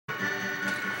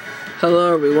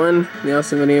Hello everyone, the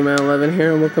Awesome Video Man 11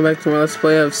 here, and welcome back to my Let's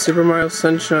Play of Super Mario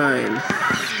Sunshine.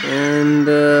 And,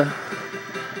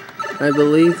 I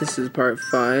believe this is part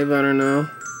 5, I don't know.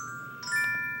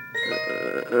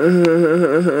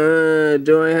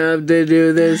 Do I have to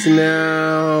do this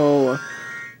now?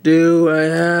 Do I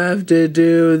have to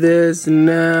do this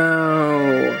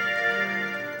now?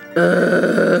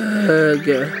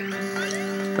 Okay.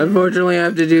 Unfortunately, I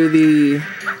have to do the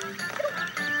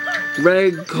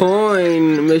red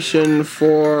coin mission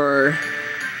for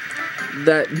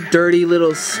that dirty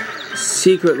little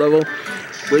secret level,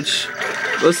 which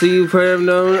most of you probably have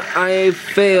known I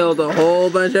failed a whole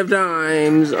bunch of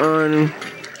times on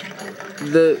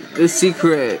the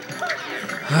secret.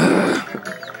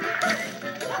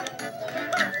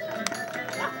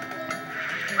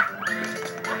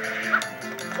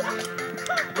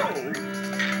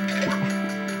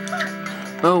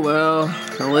 Oh well,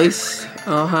 at least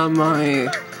I'll have my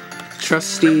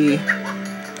trusty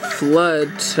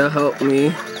flood to help me.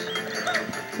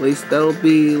 At least that'll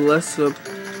be less of a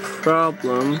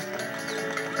problem,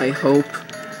 I hope.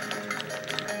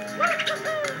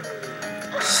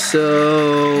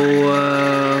 So,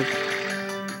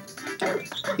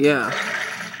 yeah.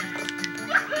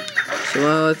 So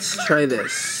let's try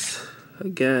this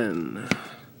again.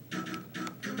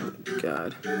 Oh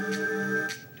God.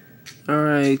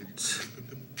 Alright.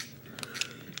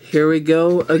 Here we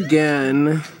go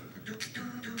again.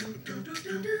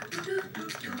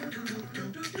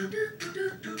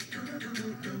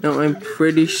 Now I'm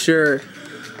pretty sure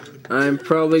I'm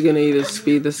probably gonna either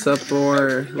speed this up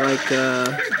or like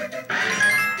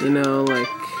you know, like,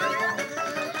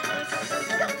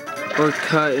 or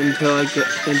cut until I get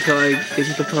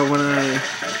to the part when I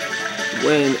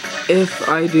win, if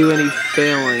I do any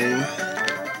failing,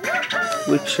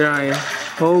 which I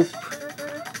hope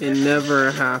it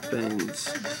never happens.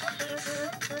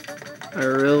 I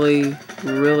really,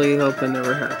 really hope it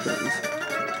never happens.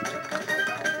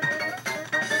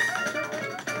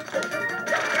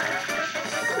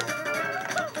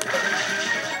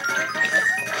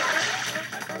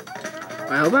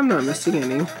 I hope I'm not missing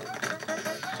any.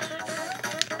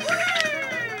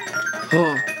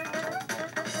 Oh.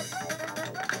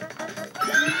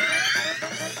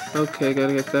 Okay,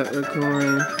 gotta get that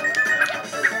going.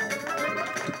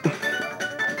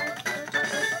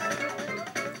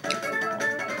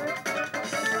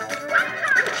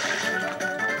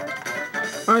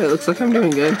 Alright, looks like I'm doing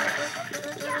good.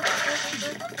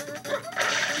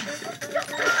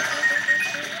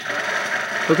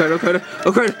 Okay, okay,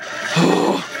 okay.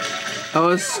 Oh, that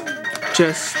was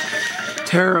just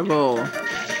terrible.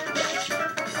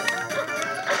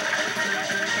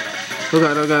 Oh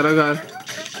God, oh God, oh God.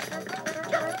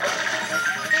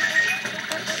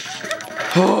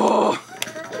 Oh!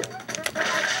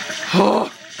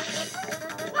 Oh!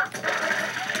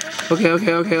 Okay,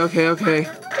 okay, okay, okay, okay.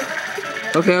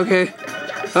 Okay, okay.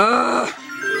 Ah!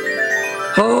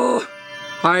 Oh!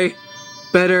 I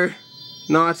better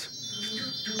not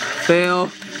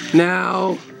fail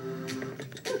now.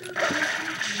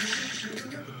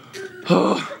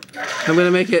 Oh! I'm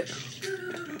gonna make it.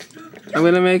 I'm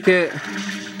gonna make it.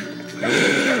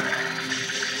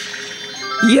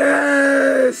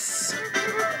 Yes!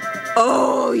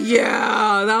 Oh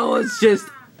yeah! That was just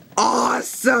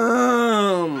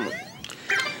awesome!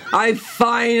 I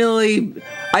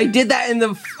did that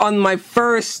on my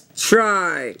first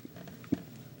try.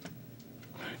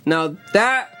 Now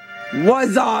that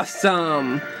was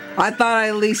awesome. I thought I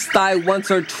at least died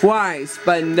once or twice,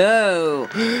 but no.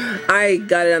 I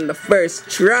got it on the first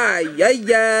try. Yeah,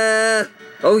 yeah.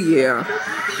 Oh yeah.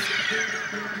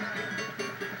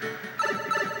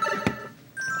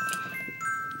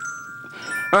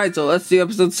 Alright, so let's see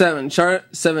episode 7.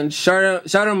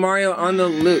 Shadow Mario on the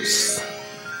Loose.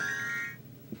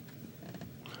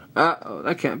 Uh-oh,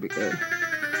 that can't be good.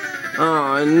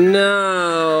 Oh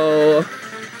no!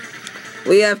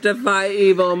 We have to fight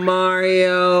Evil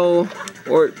Mario,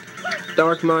 or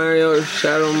Dark Mario, or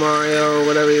Shadow Mario, or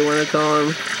whatever you want to call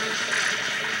him.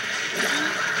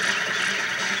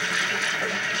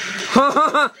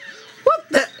 What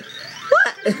the?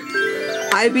 What?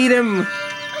 I beat him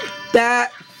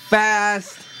that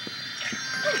fast?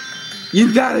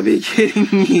 You gotta be kidding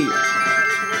me.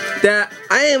 That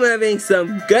I am having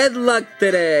some good luck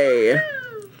today.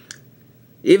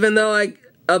 Even though I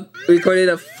recorded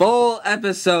a full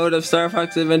episode of Star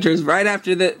Fox Adventures right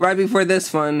before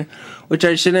this one, which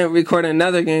I shouldn't record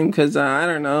another game because I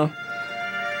don't know.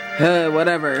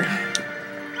 Whatever.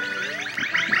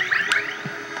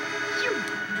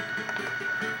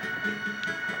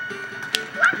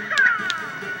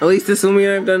 At least this will mean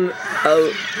I've done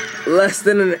less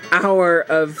than an hour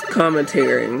of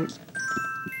commentating,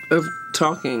 of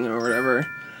talking or whatever.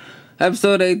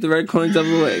 Episode 8, the red coins of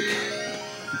the lake.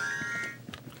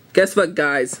 Guess what,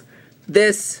 guys?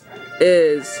 This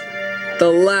is the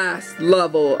last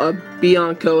level of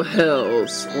Bianco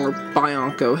Hills, or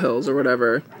Bianco Hills, or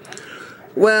whatever.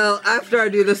 Well, after I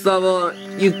do this level,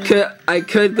 I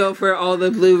could go for all the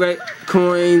blue red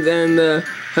coins and the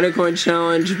 100 coin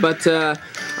challenge, but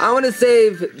I want to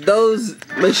save those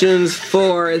missions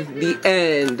for the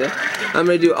end. I'm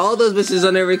going to do all those missions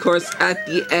on every course at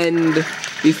the end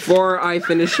before I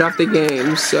finish off the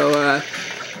game. So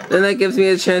then that gives me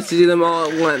a chance to do them all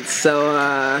at once. So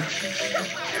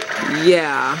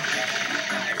yeah.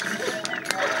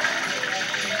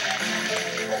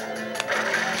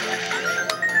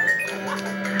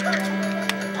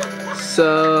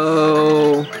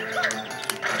 So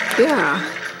yeah.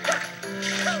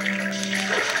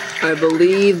 I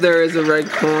believe there is a red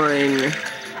coin.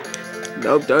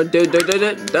 Nope, don't.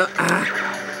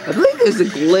 I believe there's a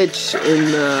glitch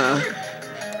in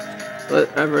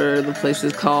whatever the place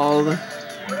is called.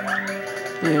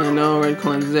 Yeah, no red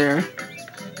coins there.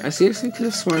 I seriously could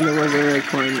have sworn there was a red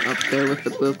coin up there with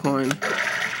the blue coin.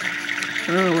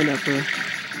 Oh, whatever.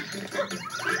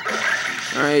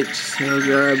 Alright, so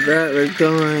grab that red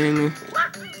coin.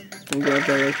 And grab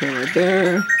that red coin right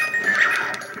there.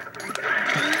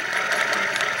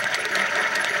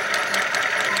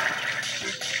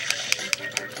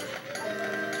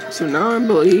 So now I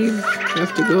believe I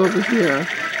have to go over here.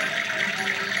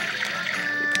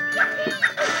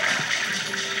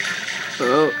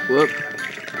 Oh, whoop.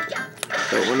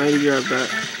 Don't want to grab that.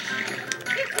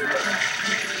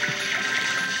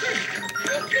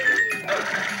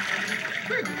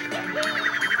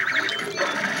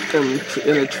 I'm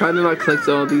gonna try to not collect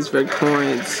all these red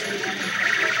coins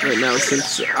right now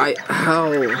since I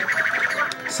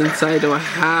don't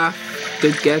have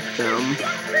to get them.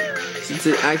 Since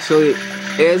it actually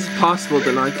is possible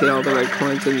to not get all the red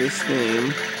coins in this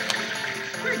game.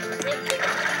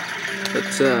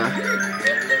 But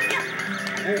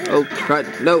oh crud,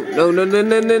 no.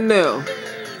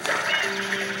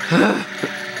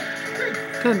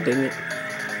 God dang it.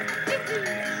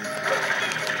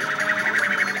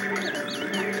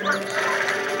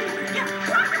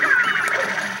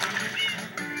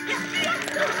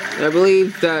 I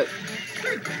believe that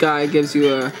guy gives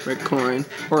you a red coin,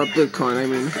 or a blue coin, I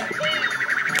mean.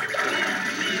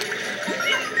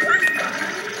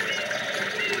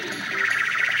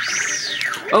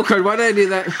 Oh crud, why did I do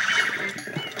that?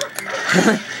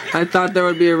 I thought there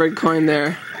would be a red coin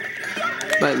there.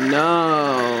 But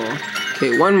no.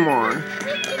 Okay, one more.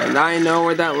 And I know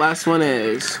where that last one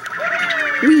is.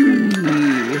 Whee!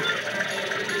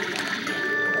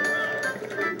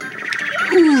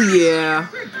 Ooh, yeah.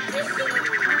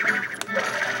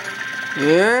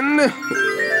 And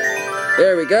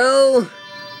there we go.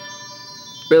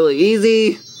 Really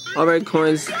easy. All red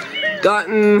coins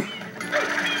gotten.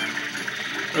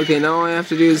 Okay, now all I have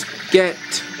to do is get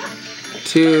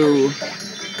to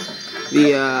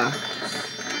the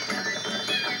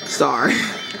star.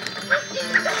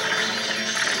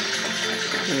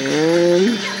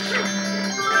 And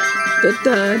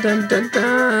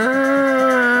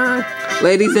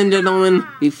ladies and gentlemen,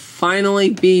 we've finally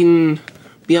beaten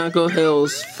Bianco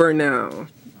Hills for now.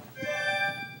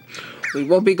 We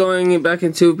won't be going back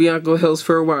into Bianco Hills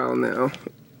for a while now.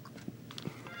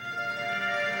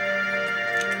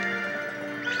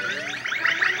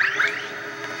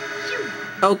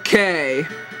 Okay,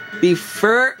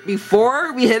 before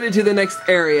we head into the next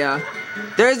area,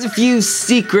 there's a few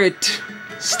secret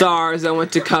stars I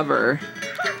want to cover.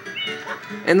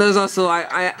 And there's also,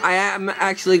 I am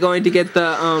actually going to get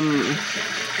some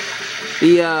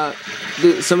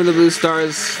of the blue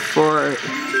stars for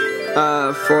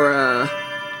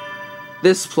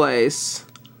this place.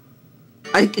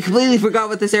 I completely forgot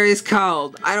what this area is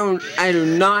called. I do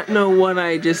not know what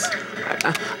I do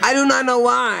not know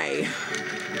why.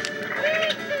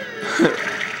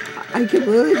 I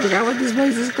completely forgot what this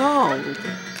place is called.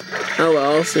 Oh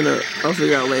well, I'll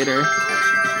figure out later.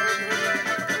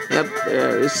 Yep,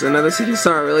 there's another secret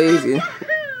star, really easy.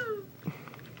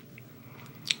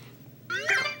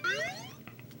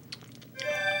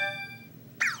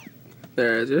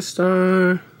 There's your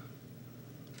star.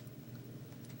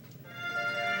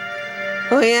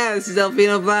 Oh yeah, this is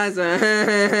Delfino Plaza.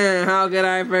 How could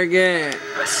I forget?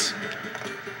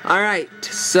 Alright,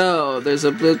 so there's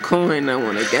a blue coin I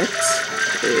want to get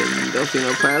in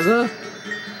Delfino Plaza.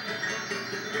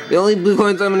 The only blue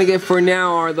coins I'm going to get for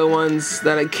now are the ones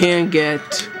that I can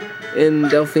get in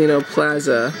Delfino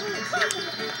Plaza.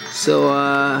 So,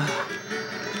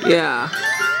 yeah.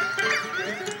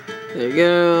 There you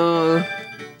go.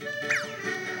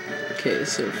 Okay,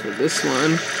 so for this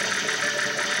one,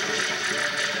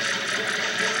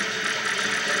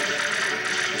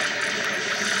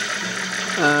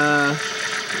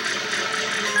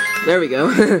 there we go.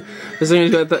 For some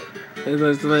reason I thought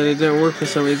it didn't work for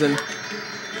some reason.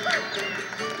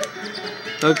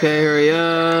 Okay, hurry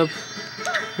up.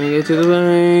 Let me get to the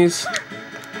base.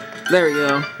 There we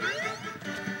go.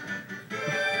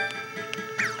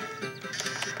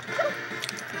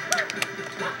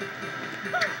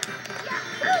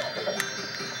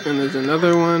 And there's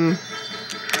another one.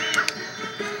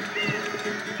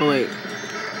 Oh wait.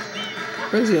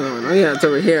 Where's the other one? Oh yeah, it's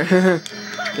over here.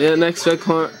 Yeah, next red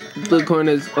corn, blue corn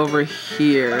is over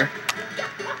here.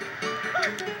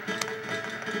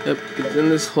 Yep, it's in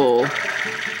this hole.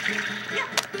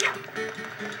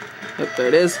 Yep, there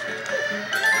it is.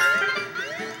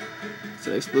 It's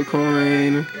the next blue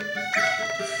coin.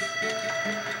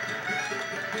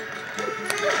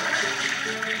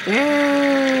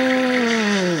 Yeah.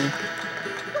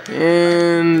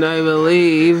 And I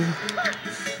believe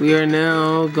we are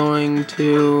now going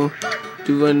to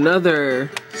do another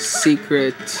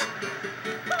secret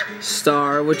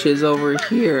star, which is over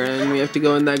here, and we have to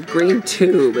go in that green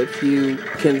tube, if you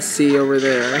can see over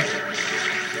there.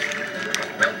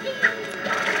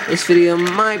 This video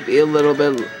might be a little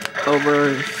bit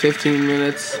over 15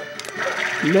 minutes,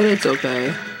 but it's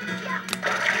okay.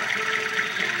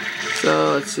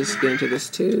 So let's just get into this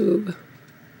tube.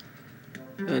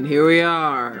 And here we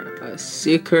are, a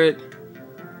secret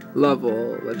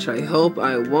level, which I hope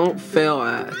I won't fail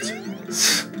at.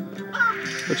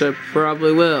 Which I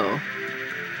probably will.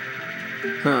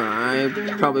 I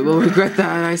probably will regret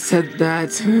that I said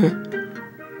that.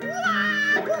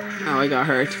 Oh, I got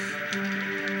hurt.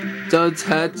 Don't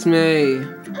touch me.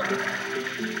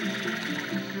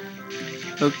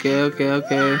 Okay.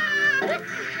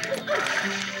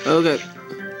 Okay.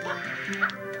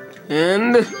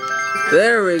 And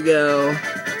there we go.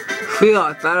 Phew,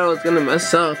 I thought I was gonna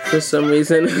mess up for some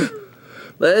reason.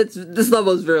 But this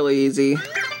level is really easy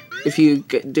if you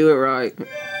do it right.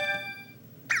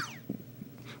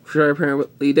 Which I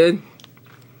apparently did.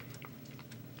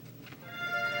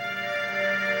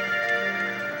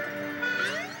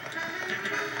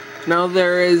 Now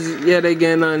there is yet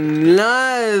again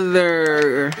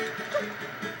another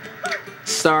secret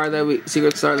star that we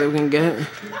can get.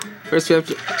 First we have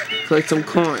to collect some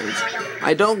coins.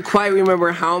 I don't quite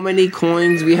remember how many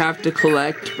coins we have to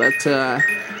collect, but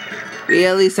we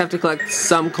at least have to collect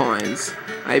some coins.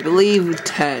 I believe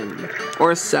 10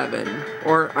 or 7,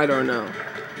 or I don't know.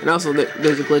 And also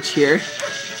there's a glitch here.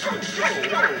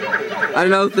 I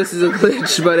don't know if this is a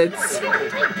glitch, but it's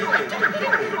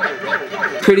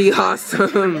pretty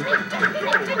awesome.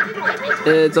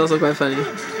 It's also quite funny.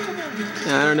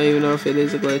 Yeah, I don't even know if it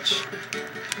is a glitch,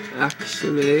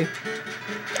 actually.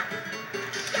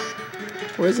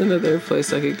 Where's another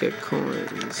place I could get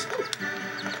coins?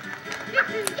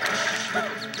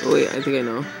 Oh wait, I think I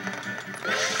know.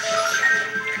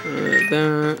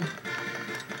 That.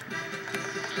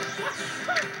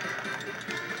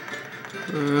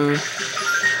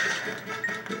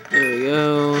 There we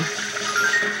go.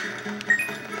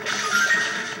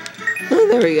 Oh,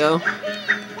 there we go. I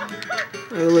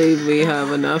believe we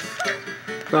have enough.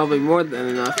 Probably more than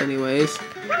enough anyways.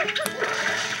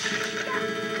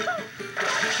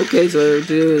 Okay, so what we'll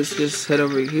do is just head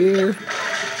over here.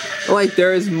 Oh wait,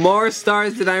 there's more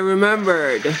stars than I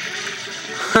remembered.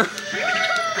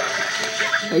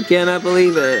 I cannot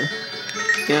believe it.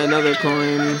 Yeah, another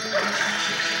coin.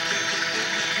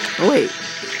 Oh wait.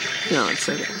 No, it's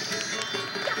a second.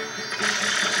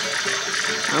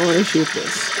 I want to shoot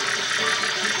this.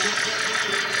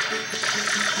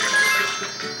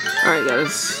 Alright, got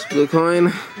this blue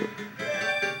coin.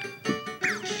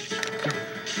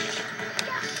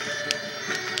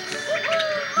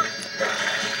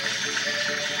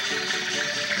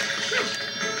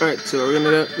 Alright, so we're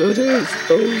gonna go to this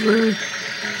over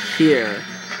here.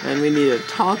 And we need to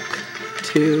talk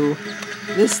to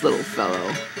this little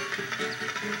fellow.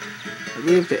 I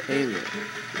believe to aim it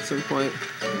at some point.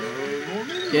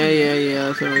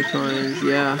 Yeah, 30 coins,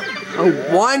 yeah. Oh,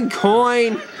 1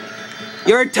 coin!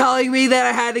 You're telling me that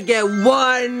I had to get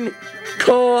 1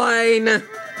 coin!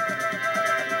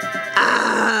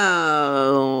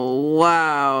 Oh,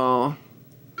 wow.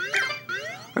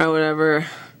 Alright, whatever.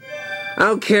 I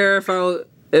don't care if I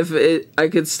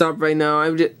could stop right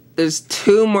now. There's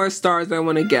 2 more stars I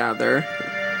want to gather.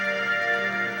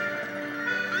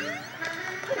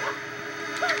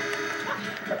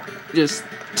 Just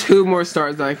 2 more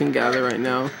stars that I can gather right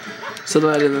now, so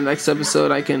that in the next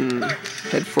episode I can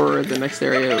head for the next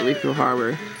area at Ricco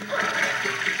Harbor,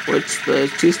 which the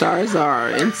 2 stars are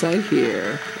inside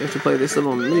here. You have to play this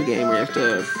little mini game where you have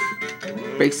to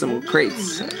break some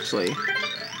crates, actually.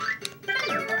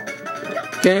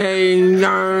 Okay,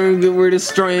 we're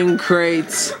destroying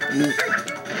crates.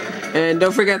 And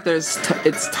don't forget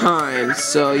it's time,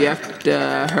 so you have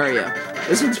to hurry up.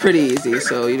 This one's pretty easy,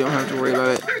 so you don't have to worry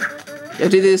about it. You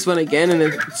have to do this one again, and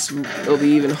it'll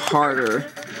be even harder.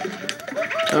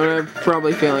 I'm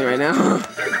probably failing right now.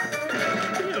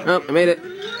 Oh, I made it.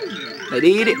 I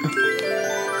did it.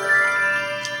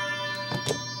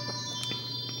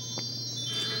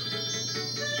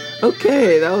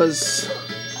 Okay, that was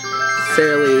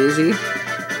fairly easy.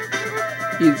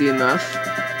 Easy enough.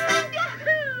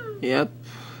 Yep,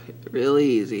 really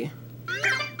easy.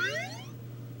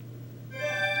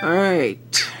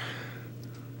 Alright.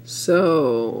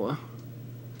 So...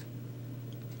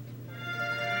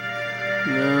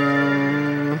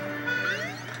 now...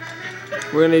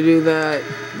 we're gonna do that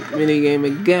minigame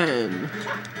again.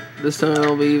 This time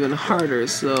it'll be even harder,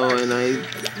 so, and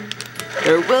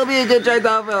there will be a good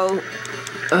Tridophil!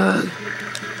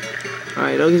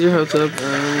 Alright, don't get your hopes up.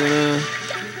 I'm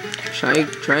gonna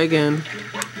try again.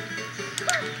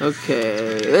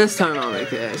 Okay, this time I'll make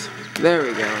this. There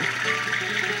we go.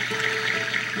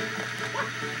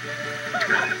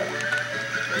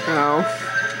 Ow.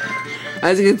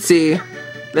 As you can see,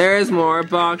 there's more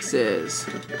boxes.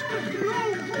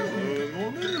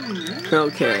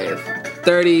 Okay,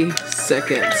 30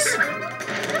 seconds.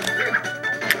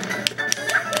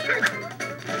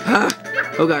 Ah!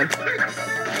 Oh god.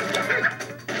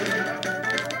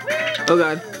 Oh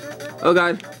god. Oh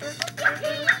god.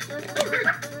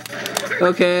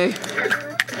 Okay.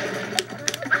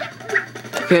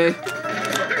 Okay.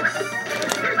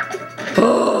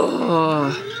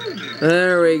 Oh,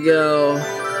 there we go.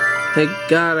 Thank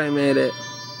God I made it.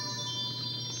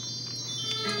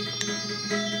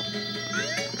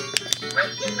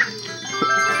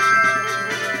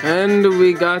 And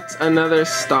we got another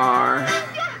star.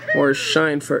 Or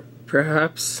shine, for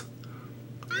perhaps.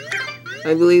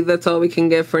 I believe that's all we can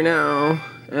get for now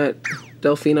at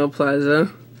Delfino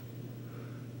Plaza.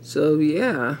 So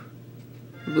yeah,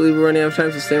 I believe we're running out of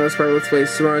time, so stay on this part of Let's Play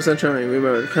Tomorrow Sunshine.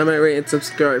 Remember to comment, rate, and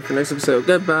subscribe for next episode.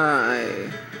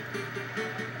 Goodbye!